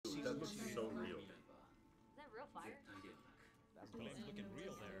Blade's looking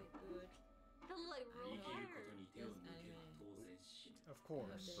real there. Like real hard. Of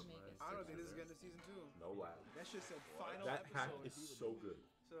course. I don't think this is getting to season 2. No lag. That shit said final That hack episode. is so good.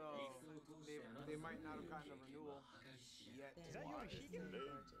 So they might not have gotten a renewal yet. Is that Yoshi?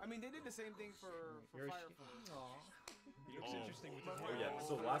 I mean, they did the same thing for Fire Force. He looks interesting with the Oh yeah,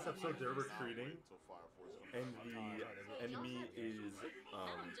 so last episode they're retreating, and the enemy is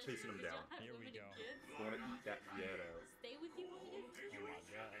chasing them down. Here we go. I want to eat that piano. Stay with you when you get Oh my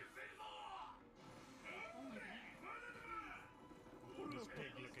god. This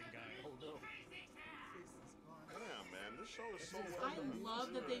pig-looking guy. Oh no. Damn, man, this show is so well I done.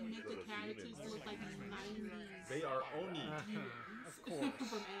 love that they make the characters look like 90s. They are Oni. Of course.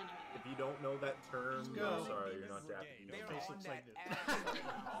 From anime. If you don't know that term, I'm go. sorry, you're not Japanese. They're Face on looks that like ass.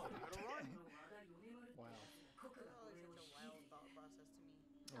 Wow. Such a wild thought process to me.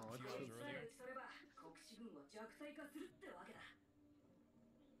 Oh, A few it's hours earlier.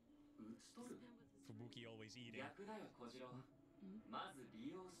 Fubuki always eating.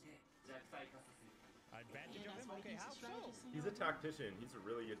 Advantage of him? Okay, how so? He's a tactician. He's a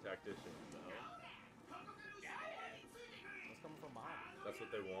really good tactician. It's coming from behind. That's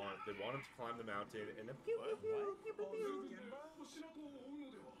what they want. They want him to climb the mountain and then pew pew pew pew pew pew.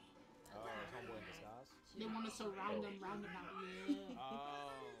 Oh, it's homeboy in disguise. They want to surround them roundabout. Yeah.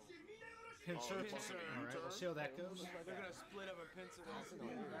 Oh. Pincer. Pincer. Alright, we'll see how that goes. They're gonna split up and pincer.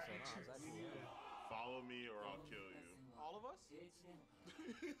 Follow me or I'll kill you. All of us?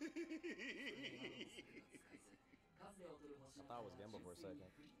 I thought it was Gemba for a second.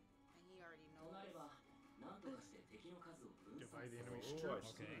 And he already knows. Divide the enemy's Oh, I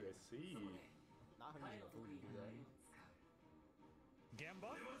troops. see. I see. Not him using the food to do that. Gamba?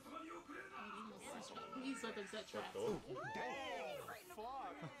 He's like a set trap. Oh, Fuck.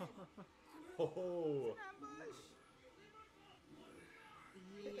 oh.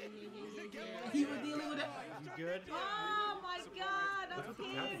 Yeah. He was dealing with it. You good? Oh my god, I'm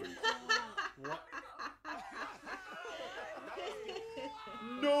pissed. What?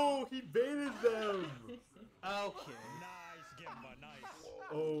 No, he baited them. Okay. Nice, Gamba, nice.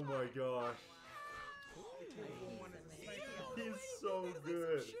 Oh my gosh. He's so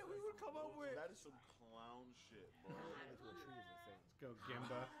good. Shit, we would come up with. That is some clown shit, bro. Let's go,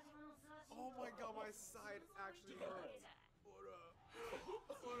 Gimba. Oh my god, my side actually hurts. What up?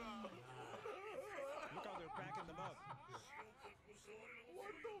 What up? Look how they're backing them up.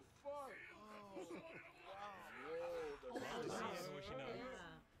 What the fuck? Oh, wow.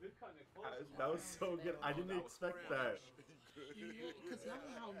 That was so good. I didn't expect that. Because y'all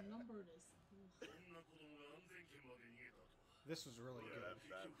know how numbered is. This was really good.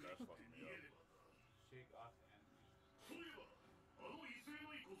 That's fucking me up. Shake off and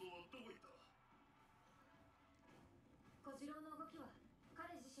小次郎の動きは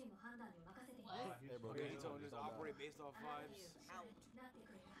彼自身の判断に任せています。 What? Hey, bro, Okay, get so on just this operate based off vibes. なってく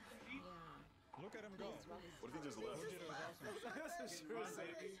れるはず。 Yeah. Look at him go. What if he just left? That's true,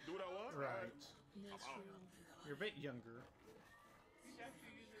 Sadie. Do what I want? Right. That's true. You're a bit younger.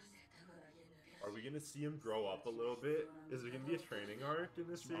 Are we gonna see him grow up a little bit? Is there gonna be a training arc in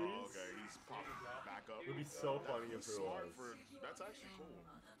this series? Oh, okay, he's popping back up. It would be so funny if He's there smart was. for. That's actually cool.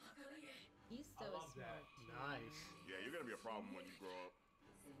 He's so smart. Nice. Yeah, you're gonna be a problem when you grow up.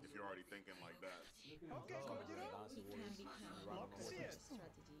 If you're already thinking like that. Okay, come get up. He can become Love to see it.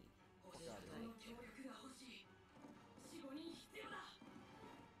 strategy.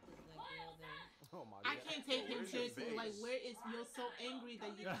 Oh my I god. can't take him Where's your seriously. Like, face? where is you're so angry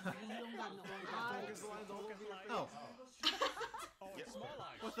that you don't got no eyes? Focus lines all over. Oh, Oh, it's small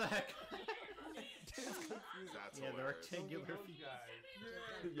eyes. what the heck? That's Yeah, the hilarious. rectangular feet.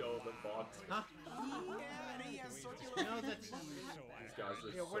 Yo, the box. Huh? Yeah, and he has circular. No, that's. So These guys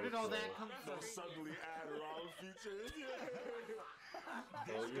are Yeah, where did all that come come So from? suddenly add wrong features.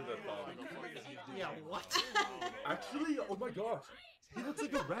 Oh, you're the thumb. Yeah, what? Actually, oh my gosh. He looks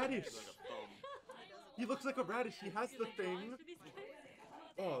like a radish. Thumb. He looks like a radish. He has the thing.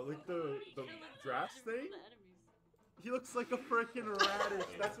 Oh, like the grass thing? He looks like a freaking radish.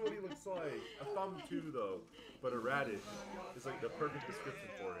 That's what he looks like. A thumb too, though. But a radish is like the perfect description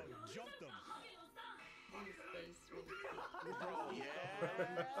for it. Jump them. His face really Oh,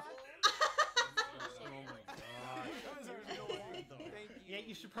 yeah. Oh my god. Thank you. Yeah,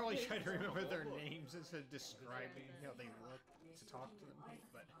 you should probably try to remember their names instead of describing how they look to talk to them.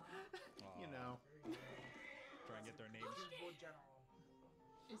 But, you know. Try and get their names.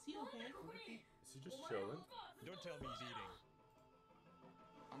 Is he okay? Is he just chilling? Don't tell me he's eating.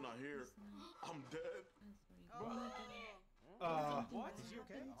 I'm not here. I'm dead. What? Is he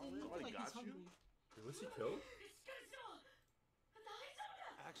okay? He looks like he's got you? hungry. Wait, was he killed?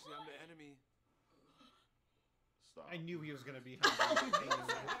 Actually, I'm the enemy. Stop. I knew he was gonna be hungry.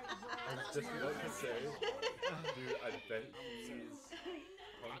 I was just about to say, dude, I bet he's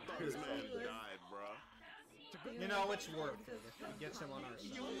I thought this man died, bruh. You know, it's worth it if he gets him on our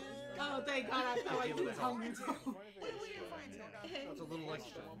side. Oh, thank God, I felt like he was hungry too. That's a little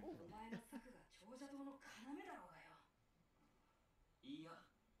extra.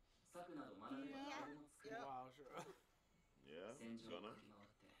 Wow, sure. Yeah, gonna.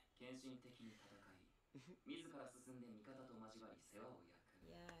 Yeah, he's impressive too.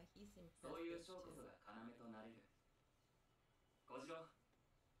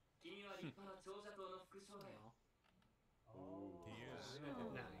 He is.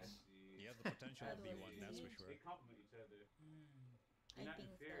 Nice. He has the potential to be one, that's for sure. They complement each other. I think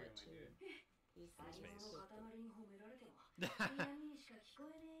so too. He's Nice face.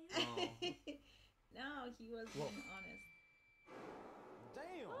 No, he was Whoa. being honest.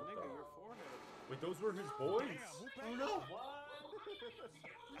 Damn. Nigga, your forehead. Wait, those were his boys. Oh no!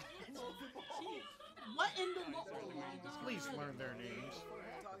 What in the world? Please learn their names.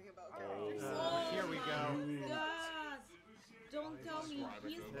 Oh, Here we go. God, don't tell me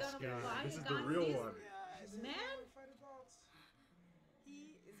he's This gonna guy. fight this is the against real this one. man.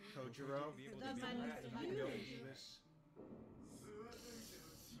 Kojiro. That man is huge.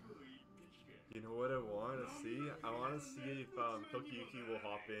 You know what I want to see? I want to see if Tokiyuki will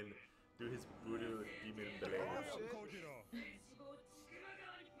hop in, do his voodoo demon blade. Kojiro.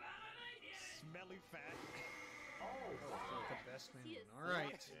 Smelly fat. The best man. All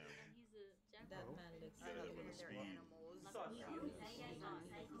right. That man looks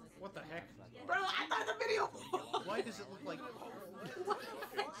What the heck? Bro, I thought the video. Why does it look like? Who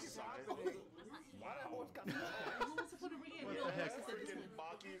wants to put a ring in? What the heck? Freaking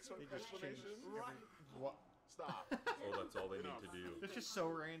Baki They just changed. explanation. What? Stop. Oh, that's all they need to do. It's just so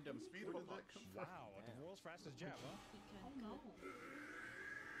random. Speed Where of a did that punch. come from? Wow, the world's fastest jab, huh?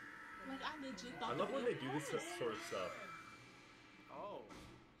 Like, I legit I thought love the when they video do this was sort of stuff. Oh.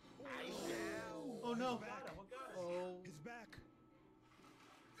 Oh no! Back. Oh. He's back.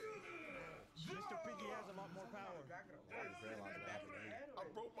 Mr. Piggy has a lot more power. I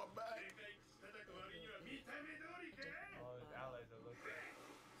broke my back. All his allies are looking.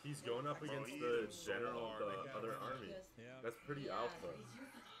 He's going up against the general of the other army. Yeah. That's pretty Yeah. alpha.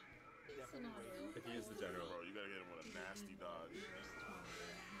 He's an auto. If he is the general. Bro, you gotta hit him with a nasty dodge.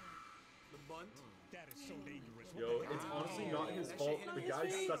 The bunt. That is so dangerous. What Yo, the heck? it's honestly not his fault. The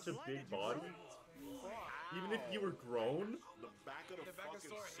guy's such a big body. Even if he were grown, The back of the back of fucking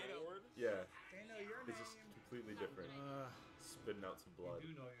sword hit him. sword. yeah, it's just completely different. Spitting out some blood.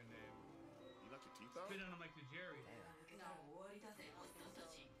 You do know your name. You got your teeth out? Spit on him like the Jerry.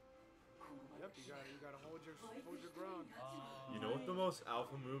 Yep, you gotta hold your ground. You know what the most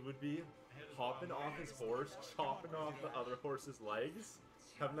alpha move would be? Hopping off his horse, chopping off the other horse's legs,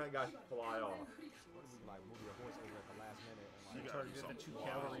 having that guy fly off. Like move your horse over at the last minute. And, You like, gotta do Targeted the something. 2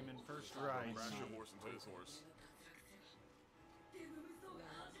 cavalrymen first rise. Crash your horse into his horse.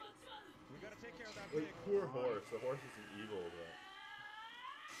 We gotta take care of that Like, pig. poor horse. The horse is an evil, but...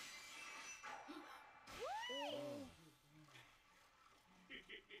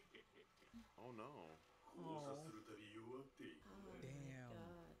 Oh no. Damn.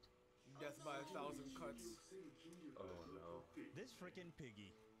 God. Death by 1,000 cuts. Oh no. This freaking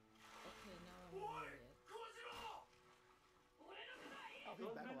piggy. Okay, now I'm worried. oh,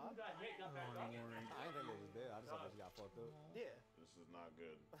 he's back alive. Got hit, got back Oh, up. don't worry. I ain't think they was dead. I just thought they got fucked up. Yeah. This is not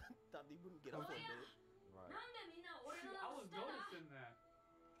good. Thought they wouldn't get up for a bit. Right. I was noticing that.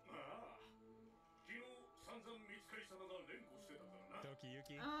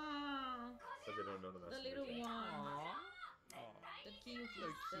 Tokiyuki. Ah, Because they don't know the the message. little one. Oh, The cute is so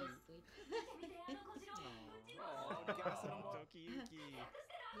sweet. Tokiyuki.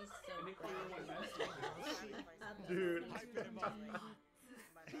 He's so And they clear one message. Dude. Hyping him up.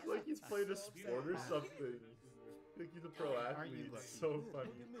 Like he's playing a sport or something. Like he's a pro Aren't you athlete. lucky? It's so Look funny.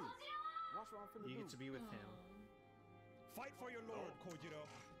 at me. Watch what I'm finna You do. get to be with him. Fight for your lord, Kojiro.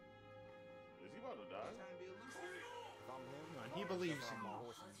 Is he about to die? If I'm him, Come on, he believes in my you.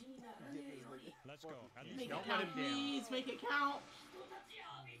 horse and dip his nigga. Let's go. At least Make Don't it let count, him down. please. Make it count.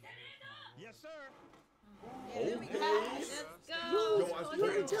 Yes, sir. Okay. Let's Yo, go. I was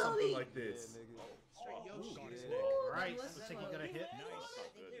playing something like Yeah, this. nigga. Got his Yeah. neck. Alright, looks like he got a hit.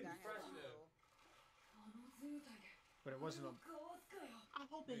 But it wasn't a... I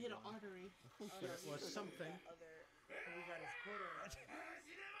hope it hit an artery. But it was something.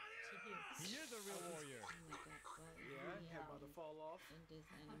 He is a real warrior. Oh my God, that Yeah, really head about to fall off. in this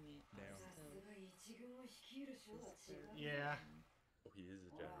anime Damn. are so Yeah. Oh, he is a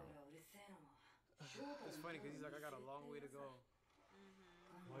general. It's funny because he's like, I got a long way to go.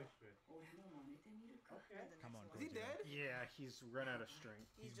 Come on, Is he Kojiro. dead? Yeah, he's run out of strength.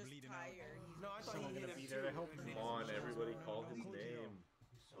 He's just bleeding out. tired. No, I thought Someone he gonna hit be him there to too. help him. Come on, everybody, call his name.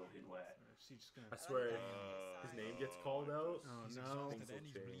 Or is he just gonna? I swear, if his name gets called out. Oh He's no! exhausted and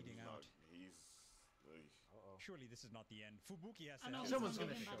he's bleeding No, out. he's. Surely this is not the end. Fubuki has to I know have Someone's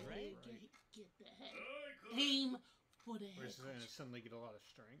something, gonna show right? up, right? Get the head. Aim for the Or head. is he gonna suddenly get a lot of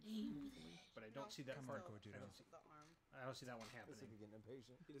strength? Aim for the head. But I don't see that Come part. on, Kojiro. I don't see that one Looks like happening. you're getting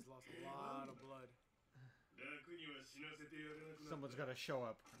impatient. He just lost a lot of blood. Someone's gotta show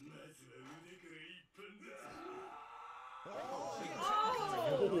up. Oh,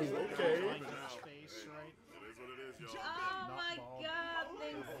 okay. Like in his face, right? It is what it is, y'all. Oh Not my bald. god,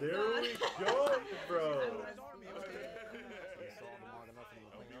 thanks There God. we go, bro. You saw him long enough for him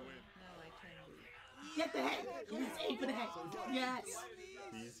to clean up. No, I can't do it. Get the head. Yes, aim for the head. Yes.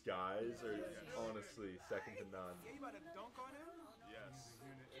 These guys are honestly second to none. Yeah, you about to dunk on him? Yes.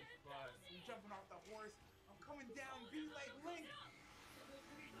 You jumping off the horse. I'm coming down, be like Link.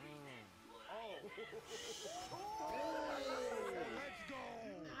 Oh. Let's go!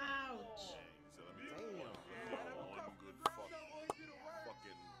 Ouch. So let me tell you one good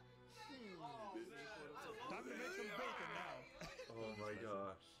fucking. Time to make some bacon now. Oh my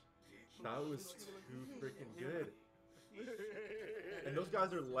gosh. That was too freaking good. And those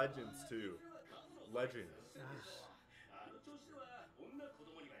guys are legends too. Legends.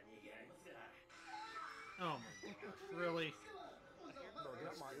 Oh my gosh! Really? Bro, get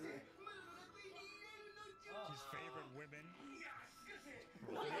out my ear. His favorite women.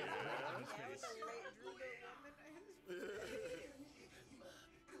 In his face.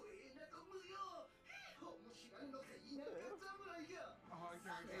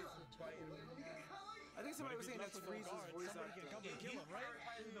 I think somebody was saying that's Frieza's voice Somebody can actor. come and kill him, right?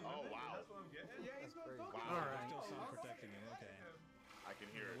 Oh wow. Yeah, he's gonna go. Wow. All right. Still sound protecting him, okay. I can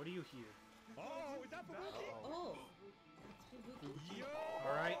hear it. What do you hear? Oh, is that Fubuki? Oh, that's Fubuki. Yo!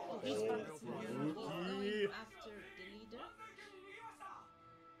 All right. He's going Fubuki. after the leader.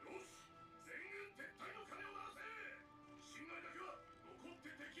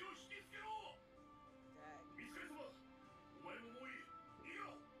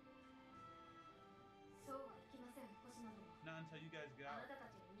 Not until you guys get out.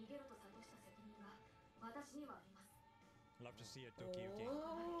 Love to see it, Tokiyuki.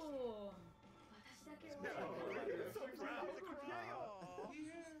 Oh.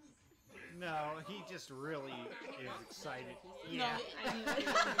 No, he just really is excited. No, Yeah. I knew it.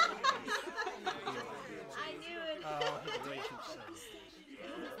 I knew it. Oh, he's way too excited.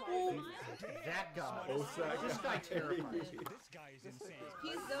 That guy. Osaka. This guy terrifies me. This guy is insane.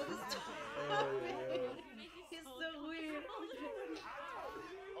 He's so Oh, yeah. He's so weird.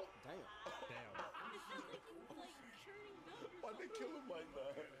 Damn. Damn. Why'd they kill him like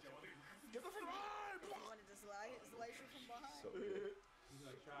that? Get the vibe! Wanted to slice you from behind. So good. He's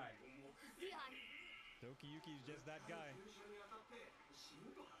gonna try. Tokiyuki's just that guy.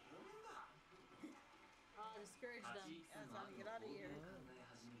 Discourage them. Yeah, it's time to get out of here.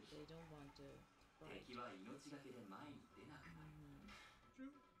 They don't want to fight.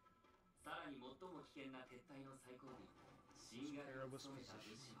 Perilous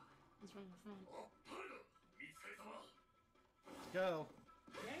position. It's from the front. Go.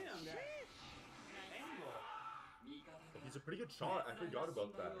 Damn, that angle. He's a pretty good shot. I forgot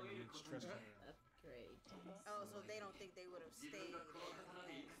about that. That's great. Oh, so they don't think they would have stayed.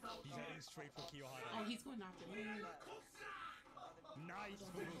 He's heading straight for Oh, Kiyohara. he's going after him. Nice,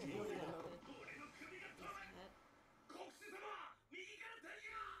 Fubuki.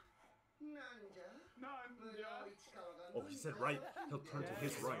 Oh, he said right. He'll turn to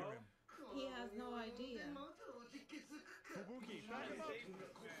his right. He has no idea. Fubuki, back him up.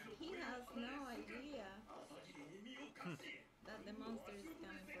 He has no idea that the monster is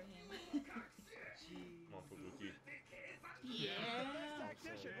coming for him. Come on, Fubuki. Yeah.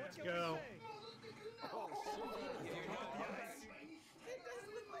 Tactician, what can Go. we say?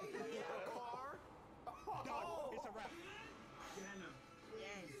 Done. It's a wrap.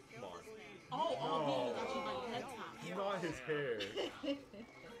 Yes, Come on. Oh, he was No. actually by the head top. Not his hair.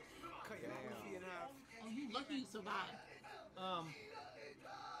 Cut your goofy in half. Oh, you lucky you survived.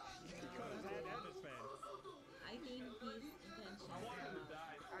 He cut his hand and his fan. I think his intention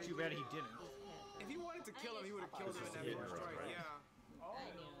Too bad he didn't. If he wanted to kill him, he would have killed him in that Yeah, first strike. right. Yeah. I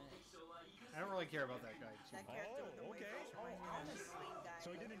knew it. I don't really care about that guy too that much. character with the Oh, okay. guy. So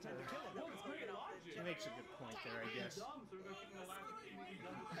he didn't intend to kill him. He makes a good point there, I guess. Dumb, so we're gonna keep him alive.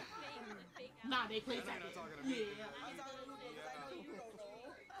 Nah, they played They're that. not talking to me. Yeah.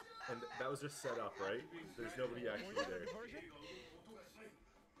 And that was just set up, right? There's nobody actually there. Right,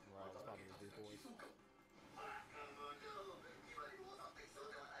 it's probably the boys.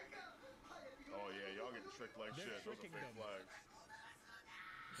 Oh yeah, y'all getting tricked like They're shit. Those are tricking fake them. flags.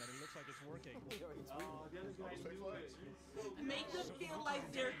 But it looks like it's working. The other guy knew it. Make them feel like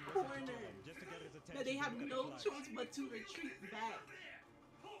they're cornered. Just to get his attention. That they have look at no the flag. choice but to retreat back.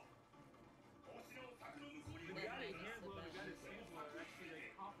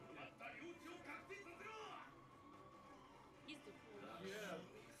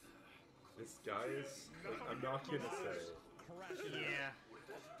 This guy is, like, I'm not gonna say. Yeah.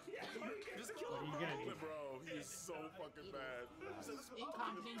 Just kill What are you gonna do? bro. He is so fucking bad.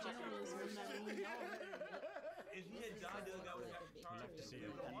 Incompetent generals will never win. If he had died, the other guy would have to charge. Love to see He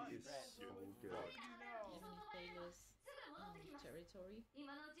it. is so good. Enemy failures territory.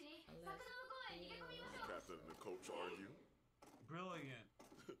 Unless they Captain and the coach argue. Brilliant.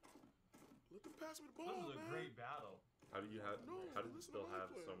 Let them pass me the This ball, was a man. great battle. How do you have? How do you still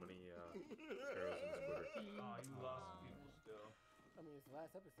have so many arrows in his Twitter? Oh, you lost some people still. I mean, it's the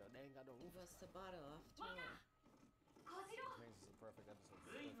last episode. They ain't got no It roof. was the battle after all. Which means it's a perfect episode.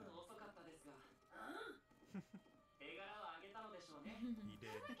 He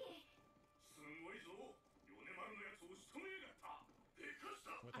did.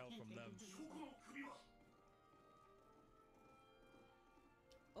 With help from them.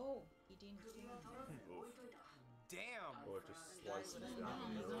 Oh, he didn't kill him. Damn. Oh, it just slices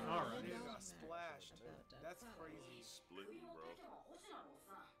down. Alright. He got splashed. About that. That's crazy. Split me, bro.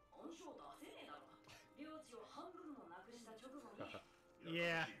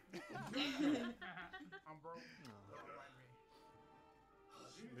 Yeah. I'm broke.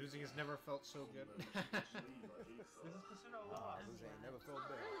 Losing has never felt so good. This is considered a loss. Losing ain't never felt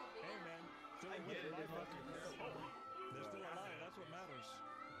better. Hey man, still I get it. they're still alive. That's what matters.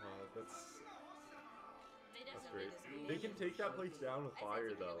 That's great. They can take that place down with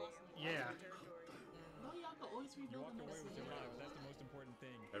fire, though. Yeah. No, y'all can always You rebuild walked them away with your with lives. That's the most important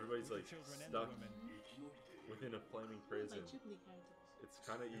thing. Everybody's The like children and the stuck women. within a flaming prison. like Ghibli characters. It's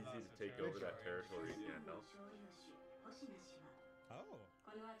kind of easy to take over that territory again, no? Oh,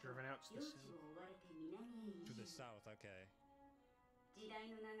 Driven out to the sea. to the south. Okay.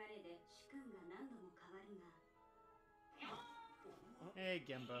 Hey,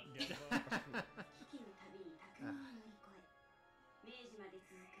 Gemba. Gemba. 明治まで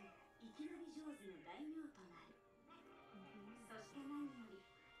続く生き延び上手の大名となる。そして何より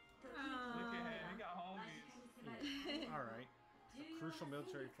時 Look at him. He got 間 homies. 近に迫る Alright. A crucial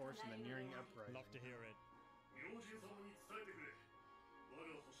military force in the nearing uprising. Love to hear it.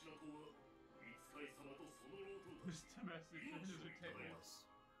 Who's domestic entertainment?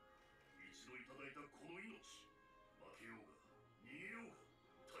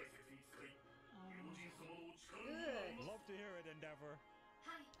 Good. Love to hear it, Endeavor.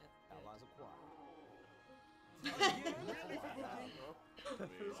 Allies acquired.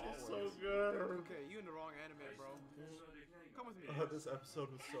 This is so good. Okay, you in the wrong anime, bro. Come with me. Oh, this episode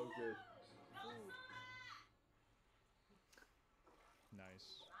was so good. Nice.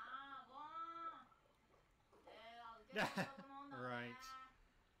 Right.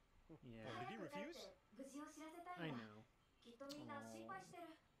 Oh, Yeah. did he refuse? 無事を知らせた I いんだ。 know. きっとみんな心配してる。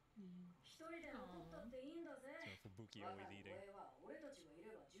一人で残ったっていいんだぜ。 So Fubuki always eating. は俺たちがい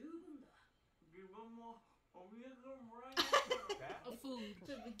れば十分だ。 Give him more. Oh, we got him right. A food.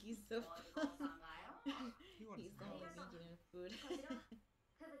 Fubuki's so funny. He wants He's only thinking of food. 小次郎、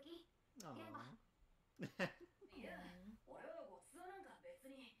吹雪、 Aww. いや、俺はごちそうなんか別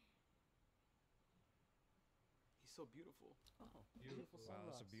に。 He's so beautiful. Oh, Beautiful. Wow,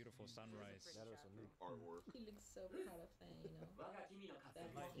 that's a beautiful sunrise. that is some new Artwork. He looks so proud of that, you know.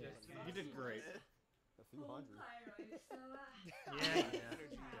 That's You did great. a few hundred. 今回の戦は Yeah, yeah.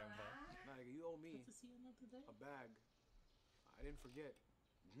 Gemba. Nah, nigga, you owe me Good to see another day. a bag. I didn't forget.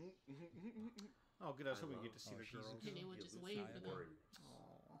 Oh, good. I was hoping we get to see Oh, the she's girls. And they were just waiting to go.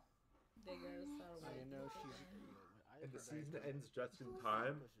 Aw. the girls are I didn't know she's. And the season ends just in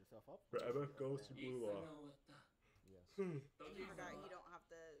time Push yourself up. for Emma goes to Blue Law. Yes. You forgot you don't have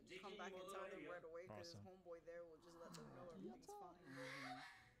to come back and tell them right away because Awesome. his homeboy there will just let them know everything's fine.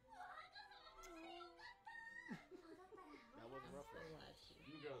 That wasn't rough. so lucky.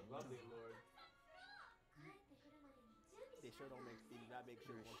 You girls lovely, Lord. They sure don't make. They do not make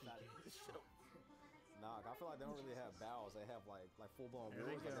sure one side of the show. Nah, I feel like they don't really have battles. They have like full blown There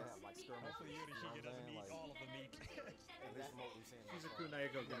they wars. Like go. they have like skirmishes. Hopefully You know what Yorishige I'm doesn't saying? eat Like, all of the meat. at least from what we've seen. Shizuku and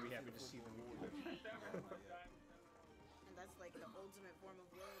Ayako are going to be happy to see them. And that's like the ultimate form of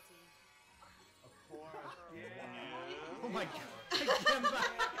loyalty. Of course. Yeah. Oh my god.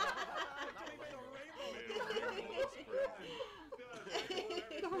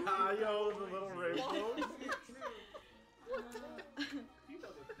 Ah, yo, the little rainbows.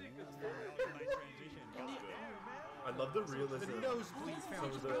 I love the realism. The nosebleed Some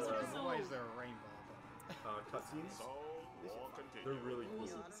of the why is there a rainbow? cutscenes. They're really cool.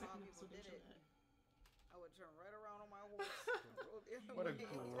 You know, that's how people did it. I would turn right around on my horse. What a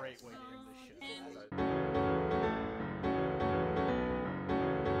great way to end this shit. And